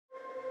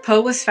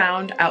Poe was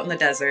found out in the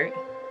desert.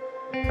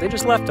 They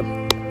just left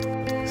him.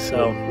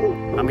 So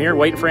I'm here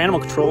waiting for animal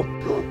control,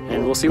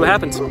 and we'll see what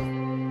happens.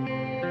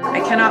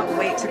 I cannot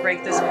wait to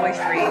break this boy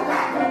free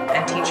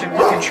and teach him he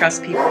can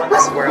trust people in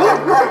this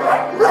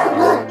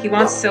world. He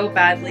wants so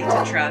badly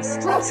to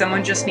trust.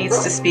 Someone just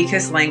needs to speak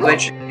his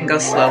language and go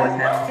slow with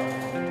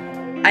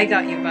him. I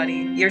got you,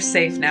 buddy. You're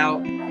safe now.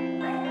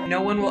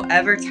 No one will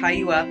ever tie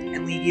you up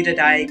and leave you to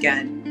die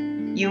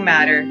again. You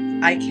matter,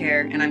 I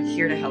care, and I'm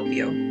here to help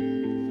you.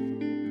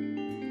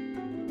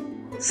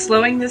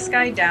 Slowing this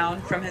guy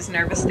down from his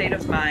nervous state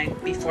of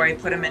mind before I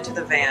put him into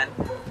the van.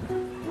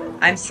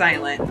 I'm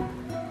silent.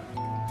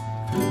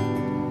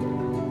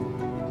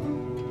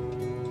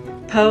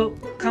 Poe,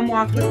 come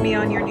walk with me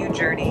on your new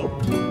journey.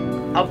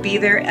 I'll be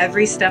there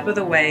every step of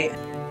the way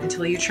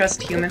until you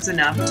trust humans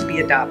enough to be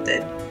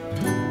adopted.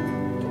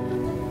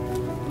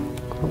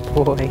 Good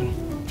boy.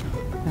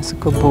 That's a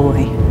good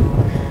boy.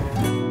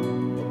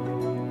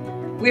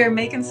 We are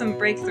making some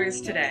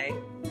breakthroughs today.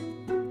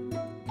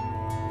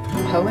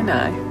 Poe and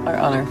I are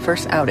on our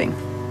first outing.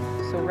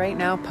 So right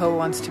now Poe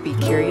wants to be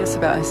curious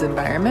about his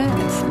environment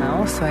and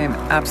smell, so I am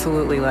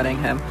absolutely letting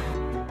him.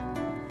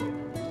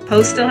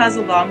 Poe still has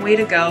a long way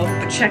to go,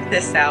 but check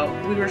this out.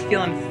 We were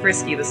feeling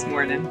frisky this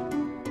morning.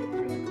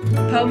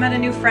 Poe met a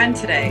new friend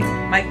today.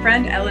 My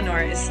friend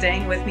Eleanor is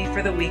staying with me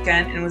for the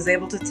weekend and was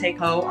able to take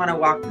Poe on a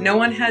walk. No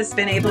one has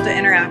been able to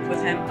interact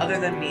with him other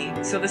than me,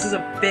 so this is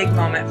a big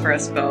moment for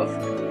us both.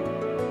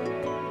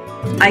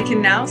 I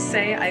can now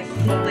say I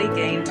fully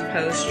gained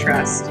Poe's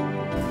trust.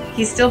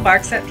 He still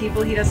barks at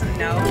people he doesn't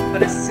know,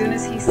 but as soon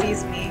as he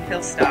sees me,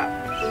 he'll stop.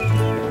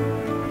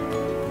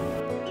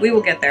 We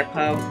will get there,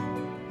 Poe.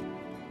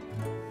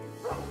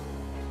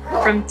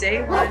 From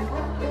day one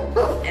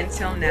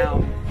until now,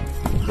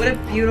 what a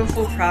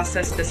beautiful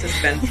process this has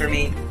been for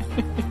me.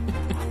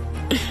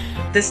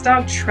 This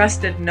dog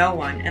trusted no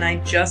one, and I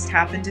just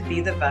happened to be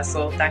the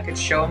vessel that could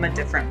show him a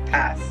different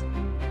path.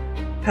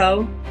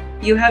 Poe,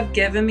 you have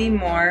given me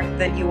more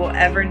than you will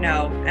ever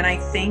know, and I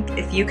think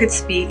if you could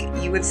speak,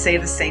 you would say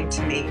the same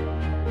to me.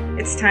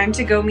 It's time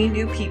to go meet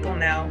new people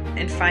now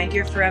and find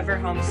your forever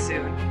home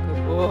soon.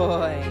 Good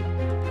boy.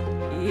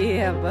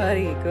 Yeah,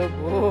 buddy, good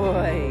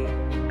boy.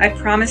 I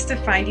promise to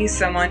find you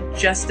someone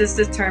just as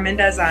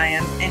determined as I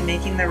am in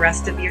making the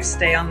rest of your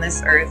stay on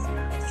this earth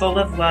full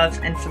of love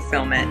and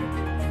fulfillment.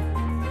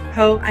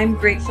 Poe, I'm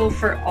grateful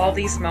for all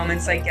these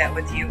moments I get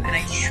with you, and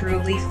I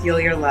truly feel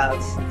your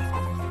love.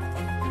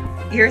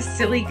 You're a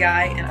silly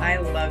guy, and I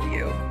love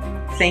you.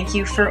 Thank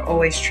you for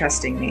always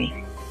trusting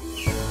me.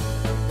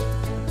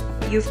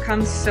 You've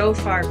come so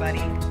far,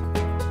 buddy.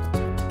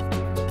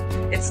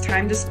 It's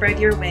time to spread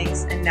your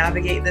wings and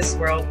navigate this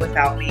world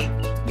without me.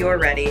 You're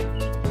ready.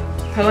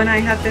 Poe and I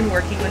have been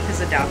working with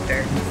his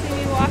adopter. See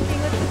me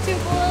walking with the two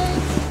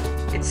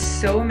boys? It's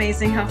so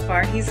amazing how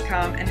far he's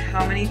come and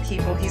how many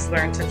people he's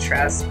learned to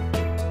trust.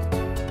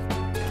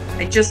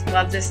 I just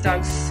love this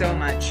dog so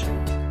much.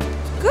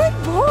 Good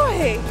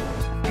boy!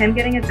 Him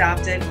getting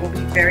adopted will be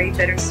very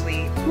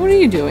bittersweet. What are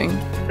you doing?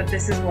 But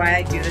this is why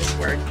I do this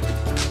work.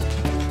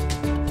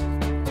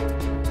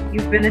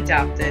 You've been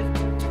adopted.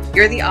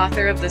 You're the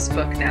author of this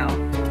book now.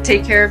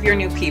 Take care of your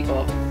new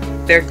people.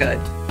 They're good.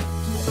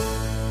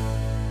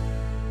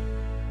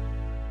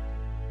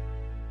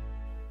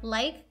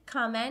 Like,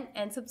 comment,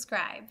 and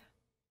subscribe.